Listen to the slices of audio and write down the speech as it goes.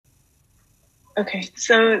Okay,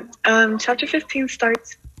 so chapter 15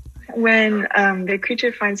 starts when the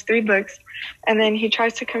creature finds 3 books, and then he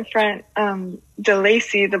tries to confront the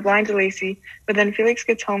blind DeLacy, but then Felix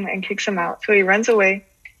gets home and kicks him out. So he runs away,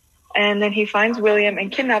 and then he finds William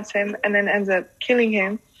and kidnaps him, and then ends up killing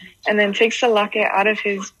him, and then takes the locket out of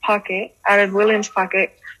William's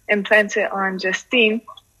pocket, and plants it on Justine.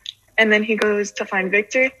 And then he goes to find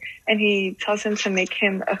Victor, and he tells him to make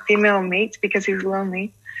him a female mate because he's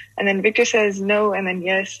lonely. And then Victor says no, and then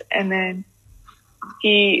yes, and then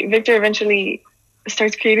Victor eventually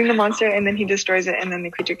starts creating the monster, and then he destroys it, and then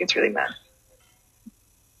the creature gets really mad.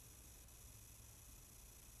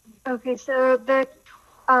 Okay, so the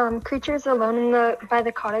creature's alone by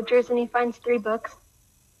the cottagers, and he finds 3 books.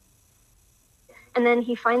 And then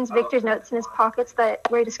he finds Victor's notes in his pockets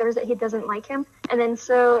where he discovers that he doesn't like him. And then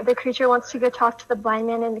so the creature wants to go talk to the blind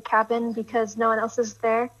man in the cabin because no one else is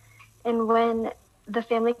there. And when the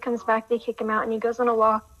family comes back, they kick him out, and he goes on a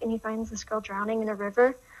walk, and he finds this girl drowning in a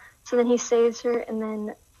river. So then he saves her, and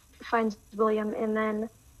then finds William, and then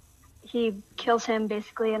he kills him,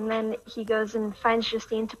 basically, and then he goes and finds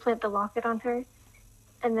Justine to plant the locket on her.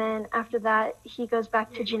 And then after that, he goes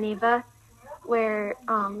back to Geneva, where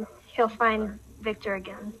he'll find Victor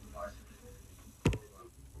again.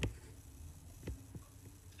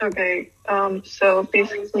 Okay, so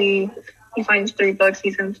basically he finds 3 books,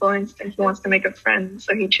 he's influenced, and he wants to make a friend,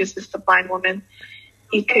 so he chooses the blind woman.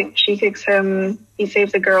 She kicks him, he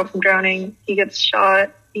saves the girl from drowning, he gets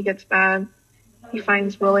shot, he gets mad, he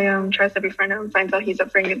finds William, tries to befriend him, finds out he's a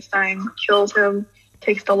Frankenstein, kills him,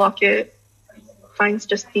 takes the locket, finds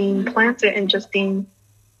Justine, plants it in Justine.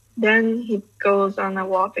 Then he goes on a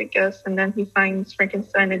walk, I guess, and then he finds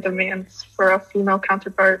Frankenstein and demands for a female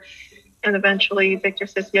counterpart. And eventually Victor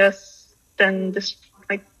says yes. Then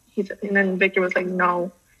and then Victor was like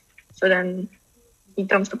no. So then he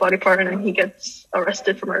dumps the body part, and then he gets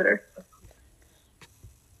arrested for murder.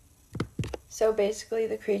 So basically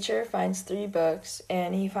the creature finds 3 books,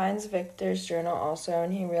 and he finds Victor's journal also,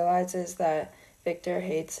 and he realizes that Victor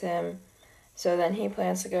hates him. So then he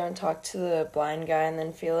plans to go and talk to the blind guy, and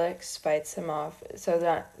then Felix fights him off. So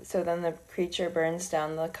then the creature burns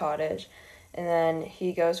down the cottage, and then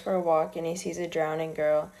he goes for a walk, and he sees a drowning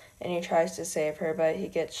girl, and he tries to save her, but he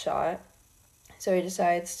gets shot. So he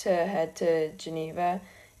decides to head to Geneva,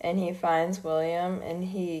 and he finds William, and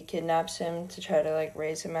he kidnaps him to try to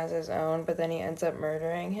raise him as his own, but then he ends up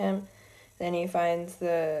murdering him. Then he finds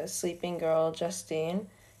the sleeping girl, Justine,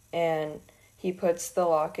 and he puts the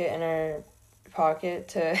locket in her pocket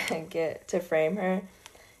to frame her.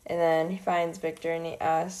 And then he finds Victor, and he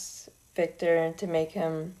asks Victor to make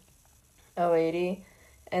him a lady,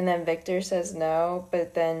 and then Victor says no,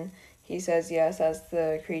 but then he says yes as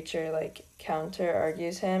the creature counter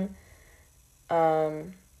argues him.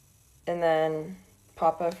 And then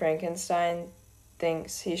Papa Frankenstein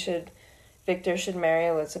thinks Victor should marry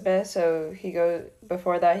Elizabeth, so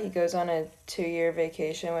before that he goes on a 2-year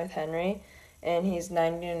vacation with Henry, and he's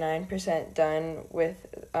 99% done with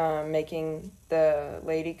making the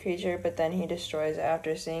lady creature, but then he destroys it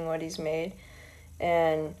after seeing what he's made.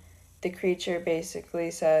 And the creature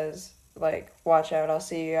basically says, watch out, I'll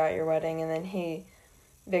see you at your wedding. And then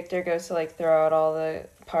Victor goes to throw out all the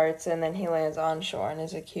parts, and then he lands on shore and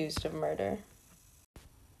is accused of murder.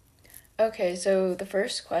 Okay, so the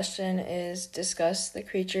first question is discuss the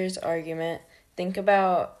creature's argument. Think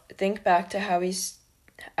back to how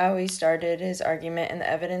he started his argument and the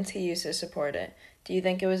evidence he used to support it. Do you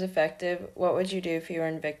think it was effective? What would you do if you were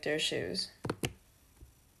in Victor's shoes?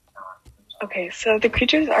 Okay, so the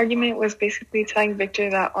creature's argument was basically telling Victor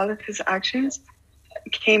that all of his actions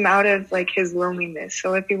came out of his loneliness.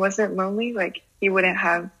 So if he wasn't lonely, he wouldn't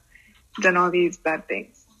have done all these bad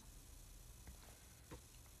things.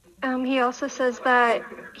 He also says that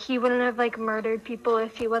he wouldn't have murdered people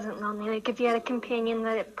if he wasn't lonely. If he had a companion,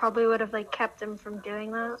 that it probably would have kept him from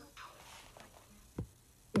doing that.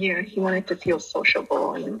 Yeah, he wanted to feel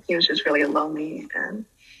sociable, and he was just really lonely, and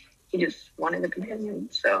he just wanted a companion.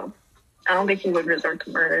 So I don't think he would resort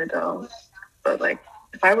to murder though. But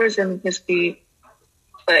if I was in his feet,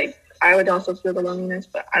 I would also feel the loneliness,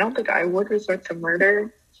 but I don't think I would resort to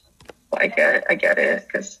murder. But I get it,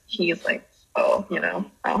 because he's oh, I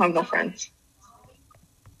don't have no friends.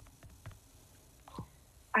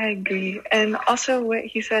 I agree. And also what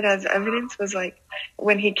he said as evidence was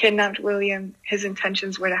when he kidnapped William, his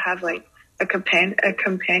intentions were to have a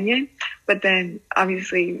companion, but then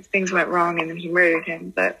obviously things went wrong and then he murdered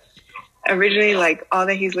him. But originally all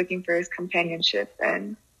that he's looking for is companionship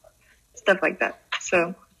and stuff like that.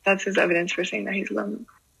 So that's his evidence for saying that he's lonely.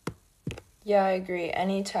 Yeah, I agree.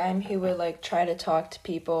 Anytime he would, like, try to talk to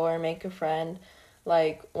people or make a friend,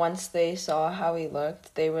 like, once they saw how he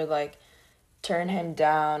looked, they would, like, turn him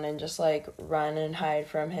down and just, like, run and hide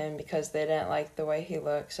from him because they didn't like the way he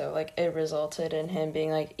looked. So, like, it resulted in him being,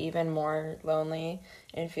 like, even more lonely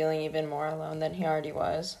and feeling even more alone than he already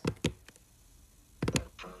was.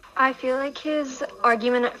 I feel like his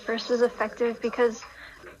argument at first was effective because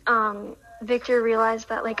Victor realized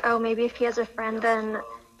that, like, oh, maybe if he has a friend, then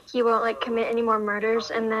he won't, like, commit any more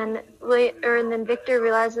murders. And then Victor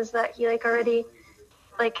realizes that he, like, already,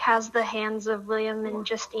 like, has the hands of William and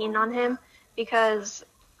Justine on him, because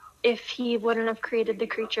if he wouldn't have created the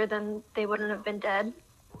creature, then they wouldn't have been dead.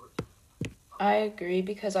 I agree,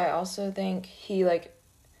 because I also think he, like,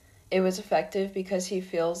 it was effective because he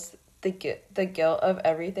feels the guilt of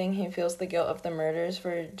everything. He feels the guilt of the murders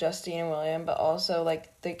for Justine and William, but also,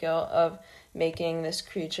 like, the guilt of making this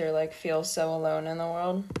creature, like, feel so alone in the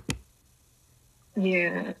world.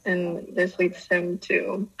 Yeah, and this leads him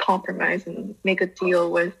to compromise and make a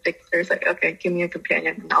deal with Victor. It's like, okay, give me a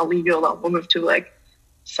companion and I'll leave you alone. We'll move to, like,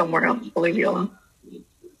 somewhere else. I'll leave you alone.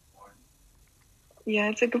 Yeah,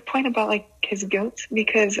 it's a good point about, like, his guilt,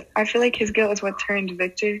 because I feel like his guilt is what turned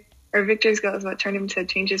Victor's guilt is what turned him to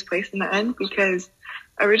change his place in the end, because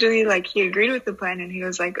originally, like, he agreed with the plan and he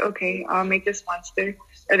was like, okay, I'll make this monster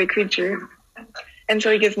or the creature. And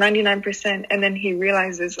so he gets 99%, and then he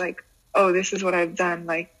realizes, like, oh, this is what I've done.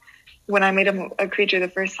 Like, when I made a creature the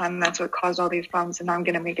first time, that's what caused all these problems, and now I'm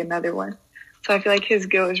going to make another one. So I feel like his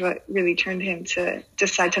guilt is what really turned him to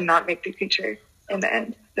decide to not make the creature in the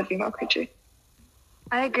end, the female creature.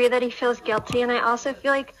 I agree that he feels guilty, and I also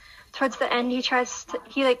feel like towards the end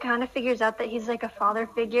he like kind of figures out that he's like a father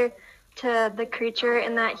figure to the creature,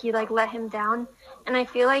 and that he like let him down. And I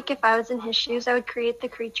feel like if I was in his shoes, I would create the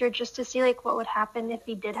creature just to see like what would happen if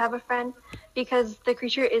he did have a friend, because the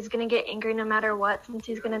creature is going to get angry no matter what, since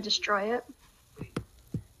he's going to destroy it.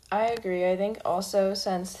 I agree. I think also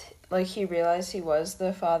since, like, he realized he was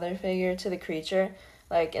the father figure to the creature,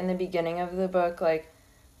 like, in the beginning of the book, like,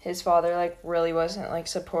 his father, like, really wasn't, like,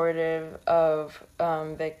 supportive of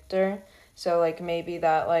Victor. So, like, maybe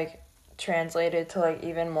that, like, translated to, like,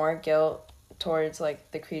 even more guilt towards,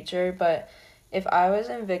 like, the creature. But if I was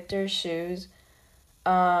in Victor's shoes,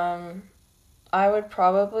 I would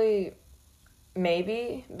probably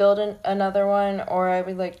maybe build another one, or I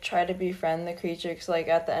would, like, try to befriend the creature, because, like,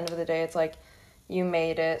 at the end of the day, it's, like, you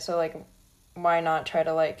made it, so, like, why not try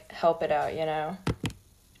to, like, help it out, you know?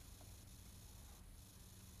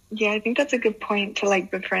 Yeah, I think that's a good point, to,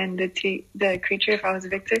 like, befriend the creature if I was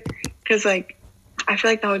Victor, because, like, I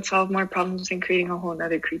feel like that would solve more problems than creating a whole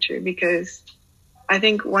other creature, because I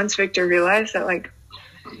think once Victor realized that, like,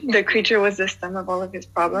 the creature was the stem of all of his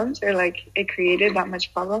problems, or, like, it created that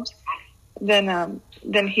much problems, then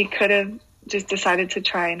he could have just decided to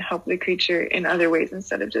try and help the creature in other ways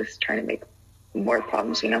instead of just trying to make more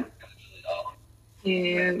problems, you know?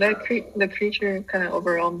 Yeah, the creature kind of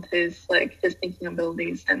overwhelmed his thinking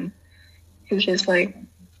abilities, and he was just like,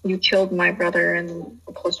 you killed my brother and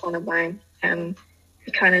a close one of mine, and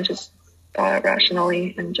he kind of just thought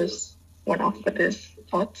rationally and just went off with his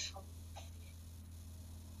thoughts.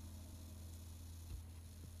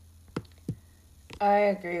 I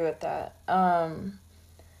agree with that.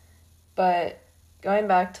 But going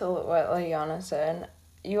back to what Liana said,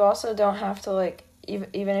 you also don't have to, like,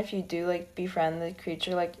 even if you do, like, befriend the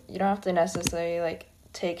creature, like, you don't have to necessarily, like,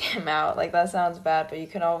 take him out. Like, that sounds bad, but you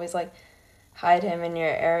can always, like, hide him in your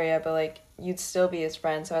area, but, like, you'd still be his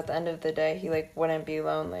friend, so at the end of the day, he, like, wouldn't be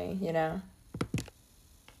lonely, you know?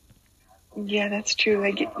 Yeah, that's true.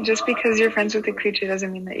 Like, just because you're friends with the creature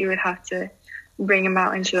doesn't mean that you would have to bring him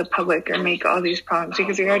out into the public or make all these problems,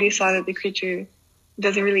 because we already saw that the creature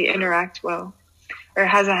doesn't really interact well, or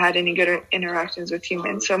hasn't had any good interactions with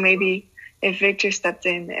humans. So maybe if Victor stepped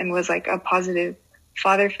in and was, like, a positive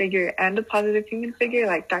father figure and a positive human figure,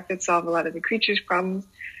 like, that could solve a lot of the creature's problems,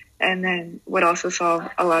 and then would also solve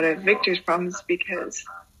a lot of Victor's problems, because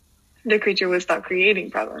the creature would stop creating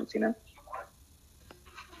problems, you know?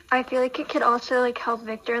 I feel like it could also, like, help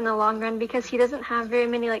Victor in the long run, because he doesn't have very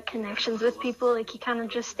many, like, connections with people. Like, he kind of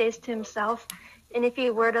just stays to himself. And if he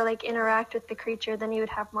were to, like, interact with the creature, then he would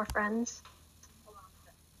have more friends.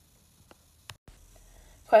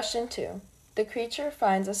 Question 2. The creature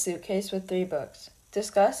finds a suitcase with 3 books.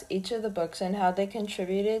 Discuss each of the books and how they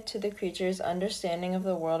contributed to the creature's understanding of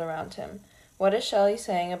the world around him. What is Shelley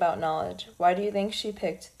saying about knowledge? Why do you think she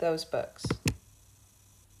picked those books?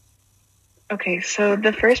 Okay, so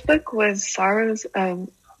the first book was Sorrow's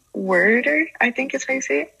Worder, I think is how you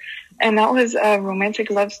say it. And that was a romantic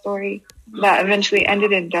love story that eventually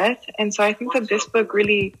ended in death. And so I think that this book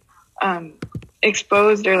really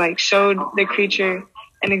exposed or like showed the creature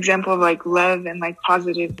an example of like love and like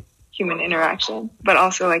positive human interaction, but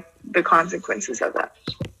also like the consequences of that.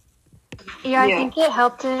 Yeah, I think it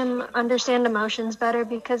helped him understand emotions better,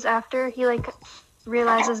 because after he like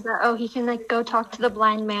realizes that, he can like go talk to the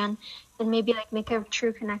blind man and maybe like make a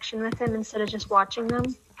true connection with him instead of just watching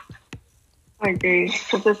them. I agree,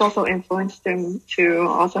 because this also influenced him to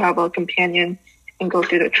also have a companion and go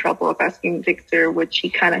through the trouble of asking Victor, which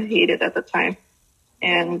he kind of hated at the time,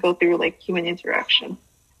 and go through like human interaction.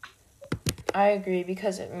 I agree,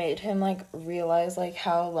 because it made him like realize like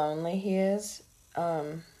how lonely he is,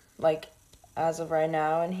 like as of right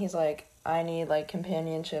now, and he's like, I need like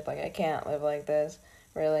companionship, like I can't live like this,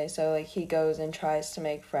 really. So like he goes and tries to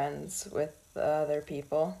make friends with other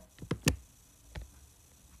people.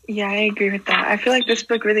 Yeah, I agree with that. I feel like this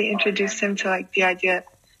book really introduced him to like the idea of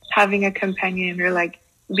having a companion, or like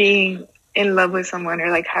being in love with someone, or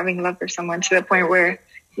like having love for someone to the point where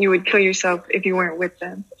you would kill yourself if you weren't with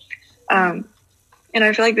them. And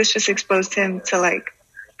I feel like this just exposed him to like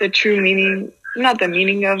the true meaning, not the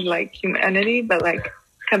meaning of like humanity, but like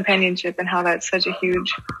companionship, and how that's such a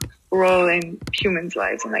huge role in humans'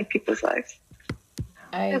 lives and like people's lives.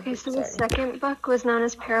 Okay, so the second book was known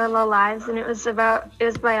as Parallel Lives, and it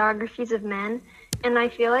was biographies of men. And I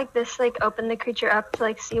feel like this like opened the creature up to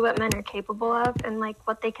like see what men are capable of and like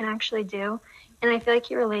what they can actually do. And I feel like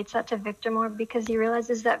he relates that to Victor more, because he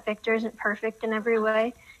realizes that Victor isn't perfect in every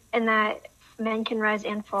way, and that men can rise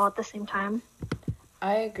and fall at the same time.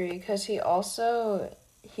 I agree, because he also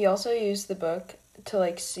used the book to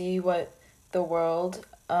like see what the world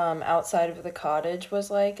outside of the cottage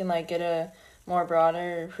was like, and like get a more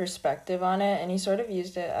broader perspective on it. And he sort of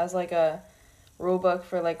used it as like a rule book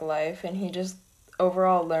for like life, and he just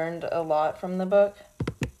overall learned a lot from the book.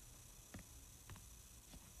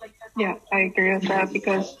 Yeah, I agree with that,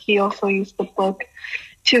 because he also used the book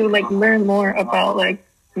to like learn more about like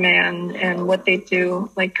man and what they do,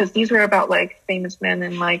 like, because these were about like famous men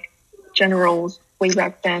and like generals way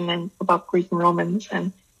back then, and about Greek and Romans,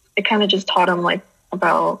 and it kind of just taught him like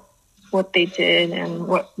about what they did and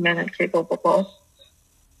what men are capable of.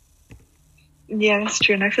 Yeah, that's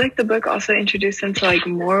true. And I feel like the book also introduced him to like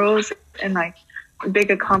morals and like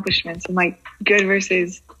big accomplishments, and like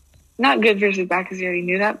not good versus bad, because you already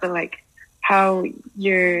knew that, but like how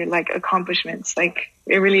your like accomplishments, like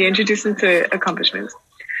it really introduced him to accomplishments.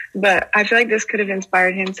 But I feel like this could have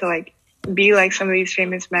inspired him to like be like some of these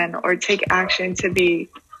famous men, or take action to be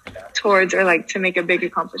towards, or like to make a big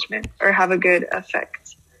accomplishment, or have a good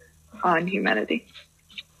effect on humanity.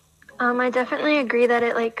 I definitely agree that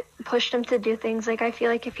it like pushed him to do things. Like I feel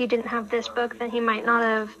like if he didn't have this book, then he might not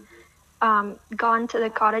have gone to the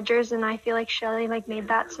cottagers, and I feel like Shelley like made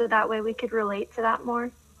that so that way we could relate to that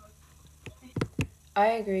more. I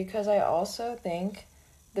agree, because I also think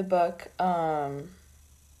the book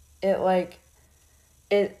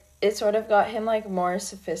it sort of got him like more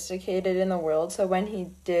sophisticated in the world, so when he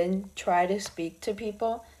did try to speak to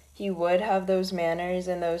people, he would have those manners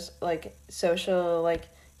and those like social like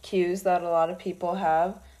cues that a lot of people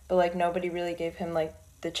have, but like nobody really gave him like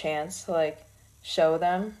the chance to like show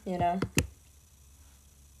them, you know?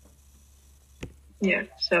 Yeah,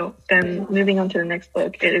 so then moving on to the next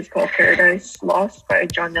book, it is called Paradise Lost by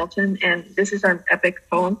John Milton, and this is an epic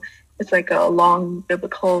poem. It's like a long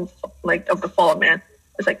biblical, like, of the fall of man.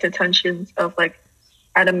 It's like the tensions of like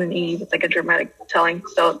Adam and Eve. It's like a dramatic telling.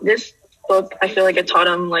 So this book, I feel like it taught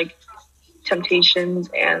him like temptations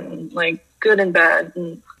and like good and bad,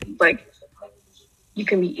 and like you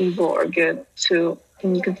can be evil or good too,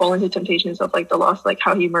 and you can fall into temptations of like the lost, like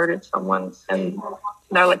how he murdered someone, and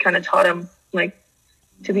that like kind of taught him like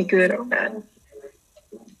to be good or bad.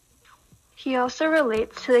 He also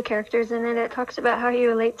relates to the characters in it. It talks about how he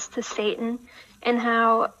relates to Satan, and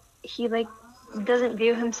how he like doesn't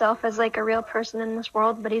view himself as like a real person in this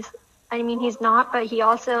world, but he's not, but he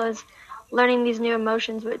also is learning these new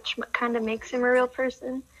emotions, which kind of makes him a real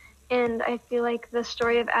person. And I feel like the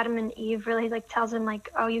story of Adam and Eve really like tells him like,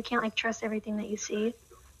 oh, you can't like trust everything that you see.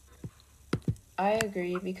 I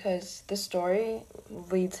agree, because the story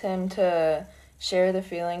leads him to share the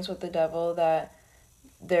feelings with the devil that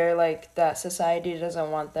they're like, that society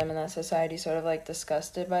doesn't want them, and that society's sort of like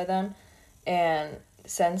disgusted by them. And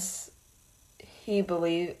since he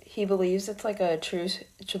believes it's like a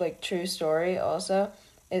true story also,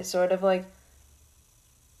 it sort of like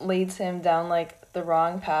leads him down like the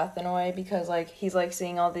wrong path in a way, because like he's like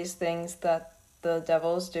seeing all these things that the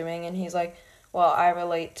devil's doing, and he's like, well, I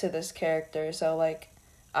relate to this character, so like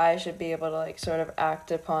I should be able to like sort of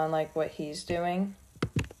act upon like what he's doing.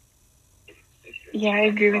 Yeah, I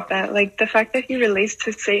agree with that. Like, the fact that he relates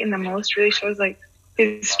to Satan the most really shows, like,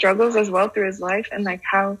 his struggles as well through his life, and, like,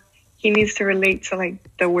 how he needs to relate to, like,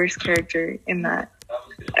 the worst character in that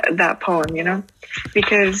poem, you know?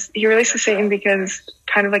 Because he relates to Satan because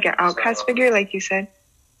kind of like an outcast figure, like you said.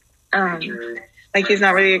 Like, he's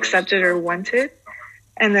not really accepted or wanted.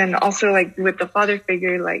 And then also, like, with the father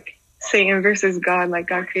figure, like, Satan versus God, like,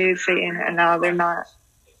 God created Satan, and now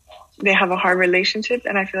they have a hard relationship,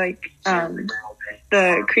 and I feel like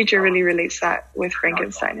the creature really relates that with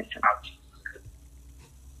Frankenstein and him.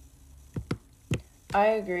 I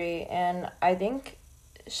agree, and I think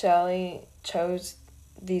Shelley chose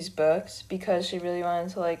these books because she really wanted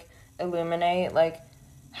to, like, illuminate, like,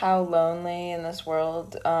 how lonely in this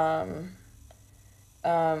world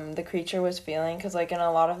the creature was feeling, because, like, in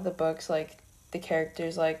a lot of the books, like, the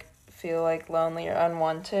characters, like, feel, like, lonely or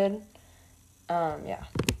unwanted. Yeah.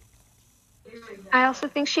 I also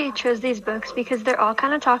think she chose these books because they're all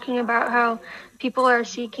kind of talking about how people are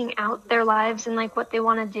seeking out their lives and, like, what they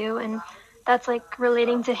want to do, and that's, like,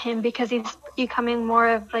 relating to him because he's becoming more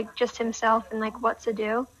of, like, just himself and, like, what to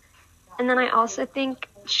do. And then I also think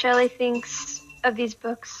Shelley thinks of these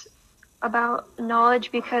books about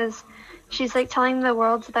knowledge because she's, like, telling the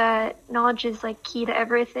world that knowledge is, like, key to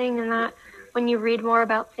everything, and that when you read more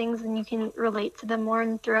about things, then you can relate to them more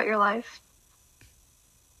and throughout your life.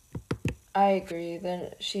 I agree.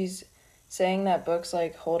 Then she's saying that books,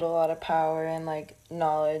 like, hold a lot of power and, like,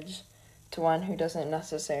 knowledge to one who doesn't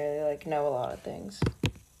necessarily, like, know a lot of things.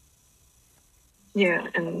 Yeah,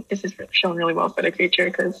 and this is shown really well for the creature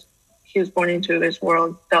because he was born into this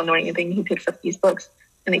world without knowing anything. He picks up these books,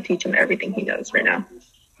 and they teach him everything he knows right now.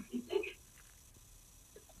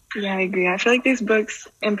 Yeah, I agree. I feel like these books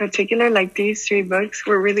in particular, like these 3 books,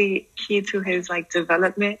 were really key to his, like,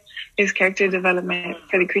 development, his character development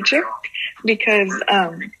for the creature, because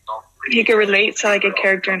he could relate to, like, a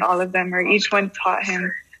character in all of them, or each one taught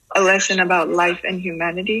him a lesson about life and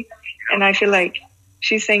humanity. And I feel like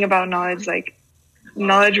she's saying about knowledge, like,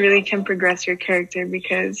 knowledge really can progress your character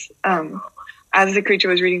because as the creature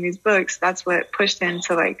was reading these books, that's what pushed him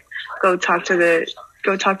to, like, go talk to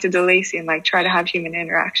DeLacy and, like, try to have human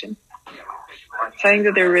interaction. So I think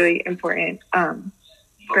that they're really important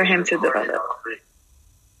for him to develop.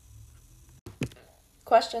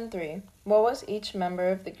 Question 3. What was each member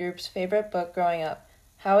of the group's favorite book growing up?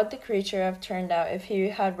 How would the creature have turned out if he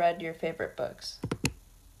had read your favorite books?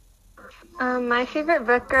 My favorite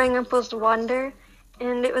book growing up was Wonder,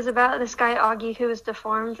 and it was about this guy Augie who was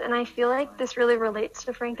deformed, and I feel like this really relates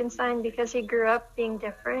to Frankenstein because he grew up being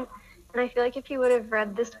different, and I feel like if he would have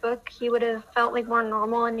read this book, he would have felt, like, more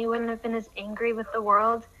normal, and he wouldn't have been as angry with the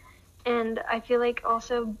world. And I feel like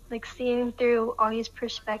also, like, seeing through Augie's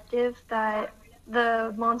perspective that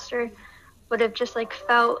the monster would have just, like,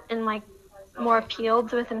 felt and, like, more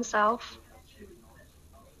appealed with himself.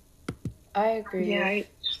 I agree. Yeah,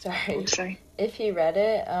 Sorry. If he read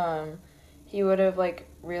it, he would have, like,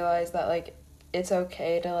 realized that, like, it's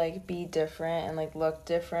okay to, like, be different and, like, look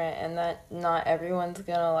different, and that not everyone's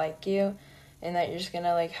gonna like you, and that you're just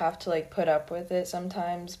gonna, like, have to, like, put up with it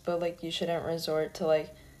sometimes, but, like, you shouldn't resort to, like,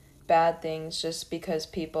 bad things just because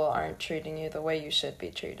people aren't treating you the way you should be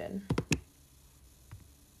treated.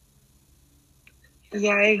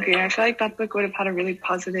 Yeah, I agree. I feel like that book would have had a really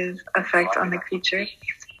positive effect on the creature.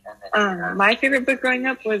 My favorite book growing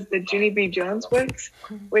up was the Junie B. Jones books,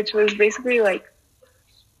 which was basically, like,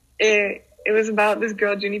 it was about this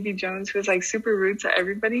girl, Junie B. Jones, who was, like, super rude to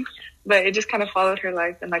everybody, but it just kind of followed her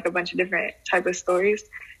life in, like, a bunch of different type of stories.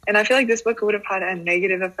 And I feel like this book would have had a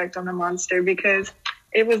negative effect on the monster because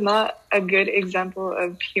it was not a good example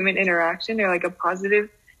of human interaction or, like, a positive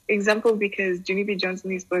example, because Junie B. Jones in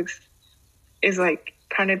these books is, like,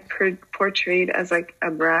 kind of portrayed as, like,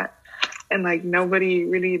 a brat, and, like, nobody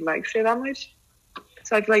really likes her that much.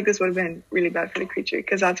 So I feel like this would have been really bad for the creature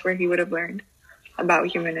because that's where he would have learned about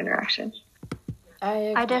human interaction.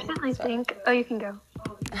 I definitely think... Oh, you can go.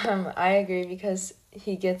 I agree because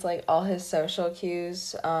he gets, like, all his social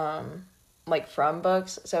cues, like, from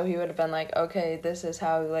books. So he would have been like, okay, this is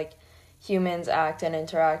how, like, humans act and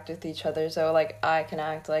interact with each other. So, like, I can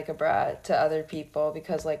act like a brat to other people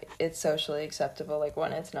because, like, it's socially acceptable, like,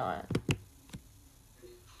 when it's not.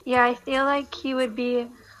 Yeah, I feel like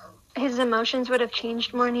his emotions would have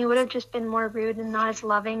changed more, and he would have just been more rude and not as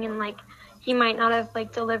loving, and, like, he might not have,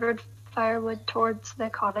 like, delivered firewood towards the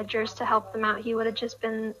cottagers to help them out. He would have just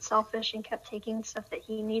been selfish and kept taking stuff that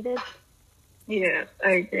he needed. Yeah,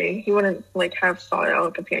 I agree. He wouldn't, like, have sought out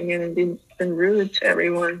a companion and been rude to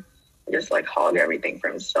everyone. Just, like, hog everything for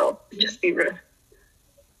himself. Just be rude.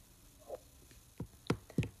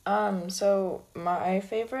 So my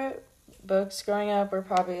favorite books growing up were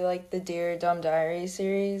probably, like, the Dear Dumb Diary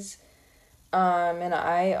series. And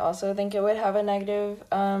I also think it would have a negative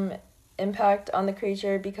impact on the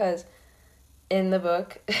creature because in the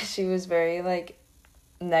book, she was very, like,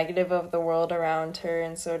 negative of the world around her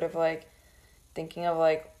and sort of, like, thinking of,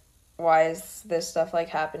 like, why is this stuff, like,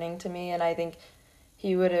 happening to me? And I think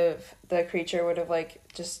the creature would have, like,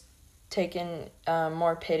 just taken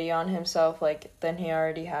more pity on himself, like, than he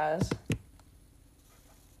already has.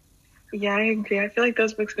 Yeah, I agree. I feel like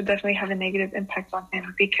those books would definitely have a negative impact on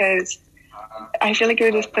him because I feel like it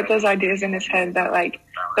would just put those ideas in his head that, like,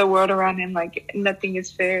 the world around him, like, nothing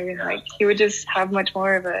is fair, and, like, he would just have much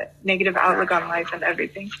more of a negative outlook on life and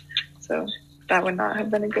everything. So that would not have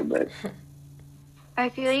been a good book. I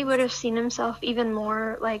feel he would have seen himself even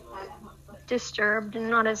more, like, disturbed and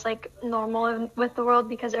not as, like, normal with the world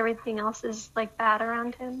because everything else is, like, bad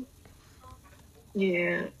around him.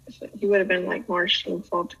 Yeah, so he would have been, like, more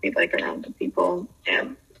shameful to be, like, around the people.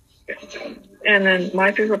 And then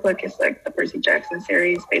my favorite book is, like, the Percy Jackson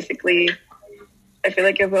series. Basically, I feel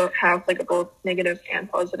like it will have, like, a both negative and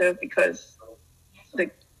positive because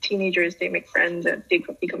the teenagers, they make friends and they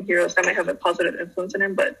become heroes. That might have a positive influence on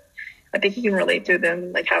him, but I think you can relate to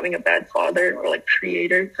them, like, having a bad father or, like,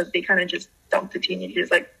 creator because they kind of just dump the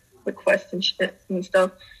teenagers, like, with quests and shit and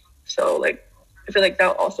stuff. So, like, I feel like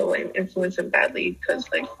that also, like, influenced him badly because,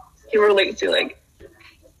 like, he relates to, like,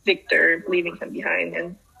 Victor leaving him behind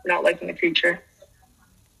and not liking the creature.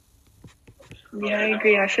 Yeah, I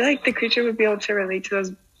agree. I feel like the creature would be able to relate to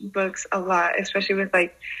those books a lot, especially with,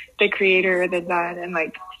 like, the creator or the dad and,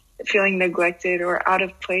 like, feeling neglected or out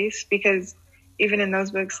of place because even in those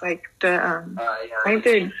books, like, I think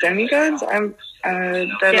they're demigods. Half,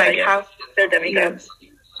 they're demigods.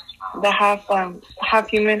 The half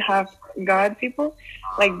human, half god people,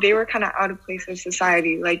 like, they were kind of out of place in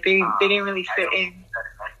society. Like, they didn't really fit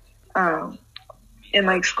in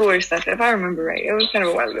like school or stuff, if I remember right. It was kind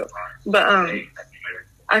of a while ago. But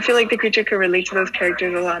I feel like the creature could relate to those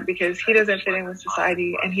characters a lot because he doesn't fit in with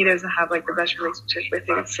society and he doesn't have, like, the best relationship with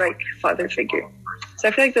his, like, father figure. So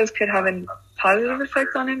I feel like those could have a positive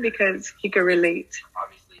effect on him because he could relate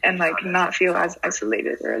and, like, not feel as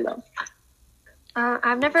isolated or alone.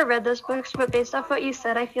 I've never read those books, but based off what you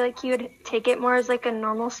said, I feel like he would take it more as, like, a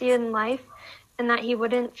normalcy in life and that he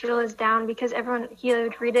wouldn't feel as down because he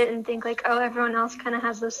would read it and think, like, oh, everyone else kind of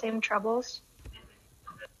has those same troubles.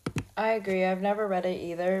 I agree. I've never read it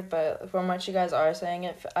either, but from what you guys are saying,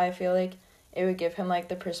 I feel like it would give him, like,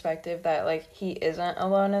 the perspective that, like, he isn't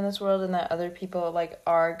alone in this world and that other people, like,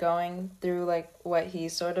 are going through, like, what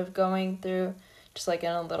he's sort of going through, just, like,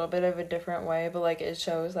 in a little bit of a different way, but, like, it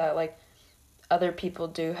shows that, like, other people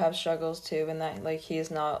do have struggles too and that, like, he's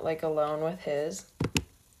not, like, alone with his.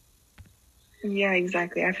 Yeah,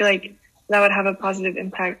 exactly. I feel like that would have a positive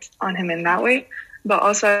impact on him in that way, but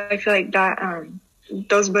also I feel like that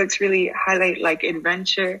those books really highlight, like,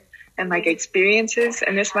 adventure and, like, experiences,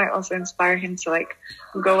 and this might also inspire him to, like,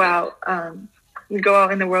 go out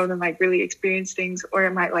in the world and, like, really experience things, or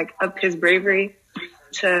it might, like, up his bravery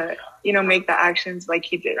to, you know, make the actions like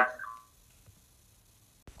he did.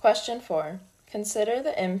 Question 4. Consider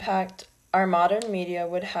the impact our modern media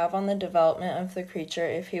would have on the development of the creature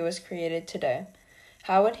if he was created today.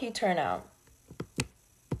 How would he turn out?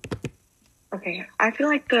 Okay, I feel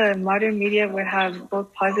like the modern media would have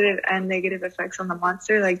both positive and negative effects on the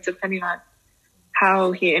monster, like, depending on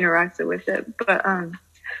how he interacted with it. But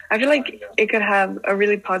I feel like it could have a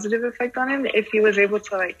really positive effect on him if he was able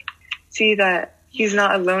to, like, see that he's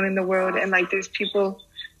not alone in the world and, like, there's people,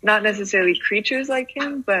 not necessarily creatures like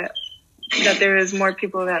him, but that there is more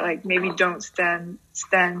people that, like, maybe don't stand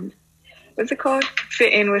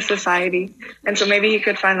fit in with society. And so maybe he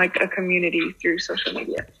could find, like, a community through social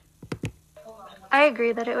media. I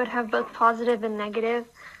agree that it would have both positive and negative.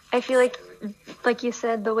 I feel like you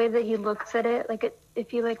said, the way that he looks at it, like,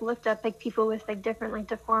 if you, like, looked up, like, people with, like, different, like,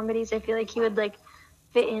 deformities, I feel like he would, like,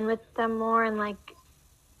 fit in with them more and, like,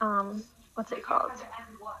 what's it called?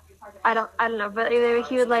 I don't know, but either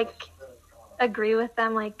he would, like, agree with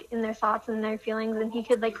them, like, in their thoughts and their feelings, and he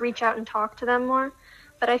could, like, reach out and talk to them more.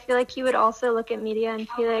 But I feel like he would also look at media and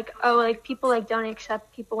feel like, oh, like, people, like, don't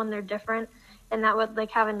accept people when they're different, and that would,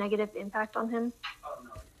 like, have a negative impact on him.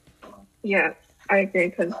 Yeah, I agree,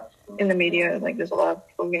 because in the media, like, there's a lot of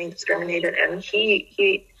people getting discriminated, and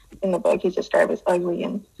he in the book, he's described as ugly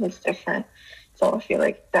and he's different. So I feel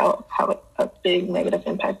like that will have a big negative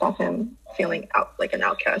impact on him feeling out like an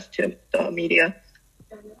outcast to the media.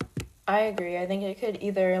 I agree. I think it could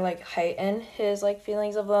either, like, heighten his, like,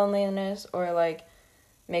 feelings of loneliness or, like,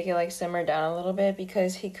 make it, like, simmer down a little bit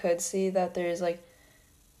because he could see that there's, like,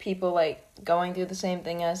 people, like, going through the same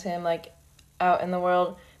thing as him, like, out in the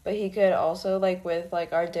world. But he could also, like, with,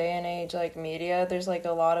 like, our day and age, like, media, there's, like,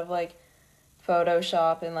 a lot of, like,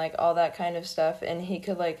 Photoshop and, like, all that kind of stuff. And he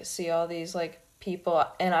could, like, see all these, like, people,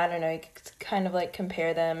 and I don't know, he could kind of, like,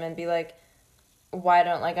 compare them and be like, why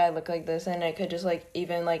don't, like, I look like this? And it could just, like,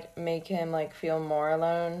 even, like, make him, like, feel more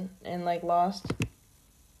alone and, like, lost.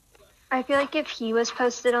 I feel like if he was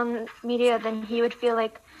posted on media, then he would feel,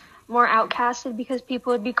 like, more outcasted because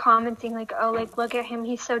people would be commenting, like, oh, like, look at him,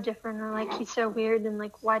 he's so different, or, like, he's so weird, and,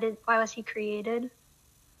 like, why was he created?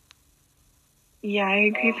 Yeah, I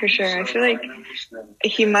agree for sure. I feel like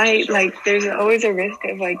he might, like, there's always a risk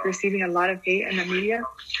of, like, receiving a lot of hate in the media.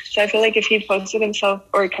 So I feel like if he posted himself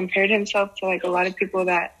or compared himself to, like, a lot of people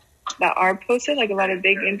that are posted, like, a lot of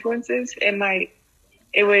big influences,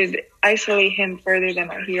 it would isolate him further than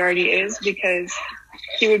what he already is, because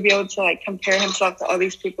he would be able to, like, compare himself to all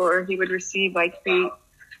these people, or he would receive, like, hate.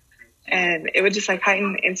 And it would just, like,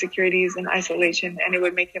 heighten insecurities and isolation, and it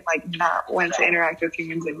would make him, like, not want to interact with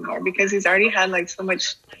humans anymore, because he's already had, like, so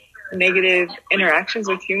much negative interactions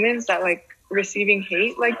with humans that, like, receiving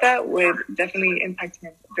hate like that would definitely impact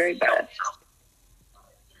him very bad.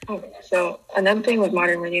 Okay, so another thing with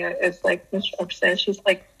modern media is, like Mr. Up said, she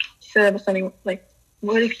said something like,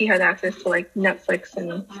 what if he had access to, like, Netflix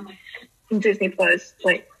and Disney Plus?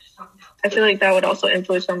 Like, I feel like that would also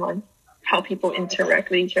influence someone how people interact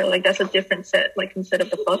with each other. Like, that's a different set. Like, instead of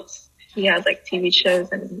the books, he has, like, TV shows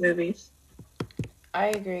and movies. I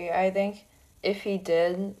agree. I think if he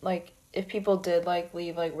did, like, if people did, like,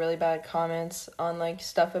 leave, like, really bad comments on, like,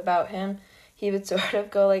 stuff about him, he would sort of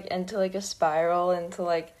go, like, into, like, a spiral into,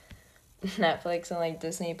 like, Netflix and, like,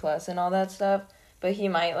 Disney Plus and all that stuff. But he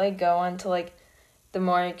might, like, go on to, like, the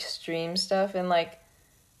more extreme stuff and, like,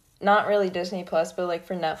 not really Disney Plus, but, like,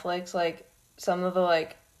 for Netflix, like, some of the,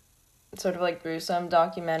 like, sort of, like, gruesome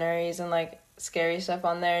documentaries and, like, scary stuff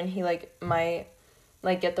on there, and he, like, might,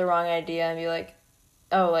 like, get the wrong idea and be like,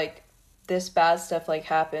 oh, like, this bad stuff, like,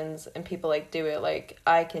 happens and people, like, do it, like,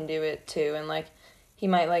 I can do it too, and, like, he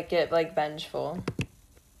might, like, get, like, vengeful.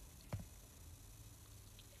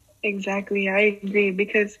 Exactly, I agree,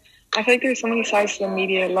 because I feel like there's so many sides to the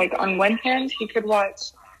media. Like, on one hand, he could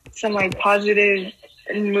watch some, like, positive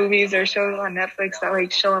movies or shows on Netflix that,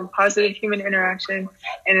 like, show him positive human interaction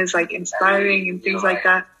and is, like, inspiring and things like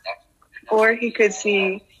that. Or he could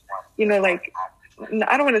see, you know, like,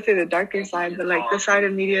 I don't want to say the darker side, but, like, the side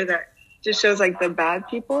of media that just shows, like, the bad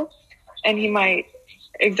people. And he might,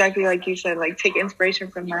 exactly like you said, like, take inspiration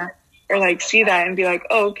from that, or, like, see that and be like,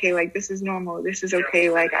 oh, okay, like, this is normal, this is okay,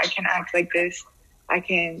 like, I can act like this, I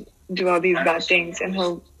can do all these bad things, and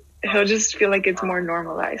he'll just feel like it's more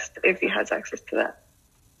normalized if he has access to that.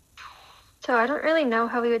 So I don't really know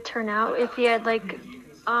how he would turn out if he had, like,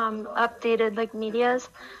 updated, like, medias,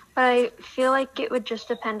 but I feel like it would just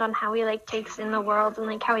depend on how he, like, takes in the world and,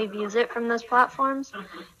 like, how he views it from those platforms,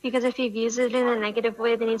 because if he views it in a negative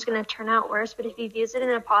way, then he's going to turn out worse, but if he views it in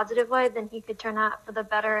a positive way, then he could turn out for the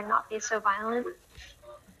better and not be so violent.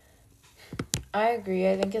 I agree.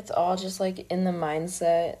 I think it's all just, like, in the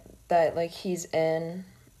mindset that, like, he's in,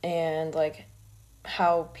 and, like,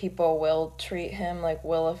 how people will treat him, like,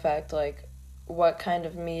 will affect, like, what kind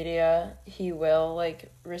of media he will, like,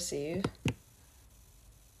 receive.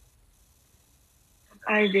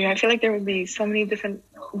 I agree. I feel like there would be so many different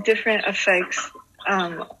effects,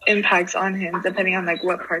 impacts on him, depending on, like,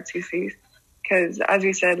 what parts he sees. Because, as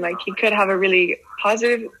we said, like, he could have a really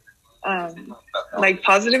positive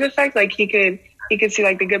effect. Like, he could see,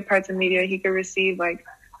 like, the good parts of media. He could receive, like,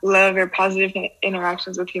 love or positive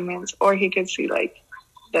interactions with humans, or he could see, like,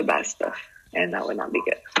 the bad stuff, and that would not be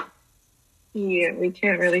good. Yeah, we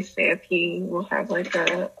can't really say if he will have, like,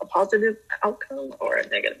 a positive outcome or a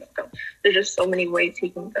negative outcome. There's just so many ways he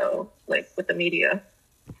can go, like, with the media.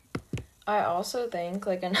 I also think,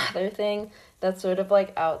 like, another thing that's sort of,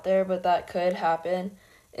 like, out there, but that could happen,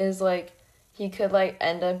 is, like, he could, like,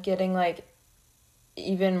 end up getting, like,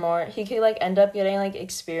 even more, he could, like, end up getting, like,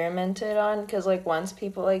 experimented on, because, like, once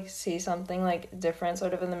people, like, see something, like, different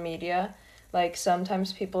sort of in the media, like,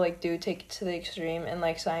 sometimes people, like, do take it to the extreme, and,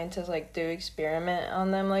 like, scientists, like, do experiment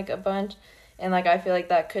on them, like, a bunch, and, like, I feel like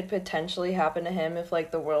that could potentially happen to him if,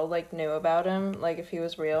 like, the world, like, knew about him, like, if he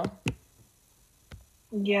was real.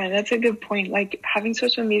 Yeah, that's a good point. Like, having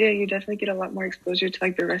social media, you definitely get a lot more exposure to,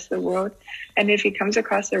 like, the rest of the world, and if he comes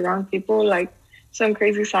across the wrong people, like, some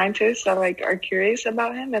crazy scientists that, like, are curious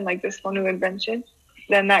about him and, like, this whole new invention,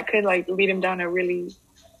 then that could, like, lead him down a really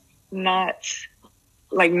not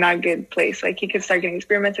good place. Like, he could start getting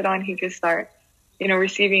experimented on. He could start, you know,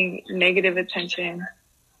 receiving negative attention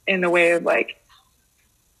in the way of, like,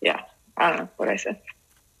 yeah, I don't know what I said.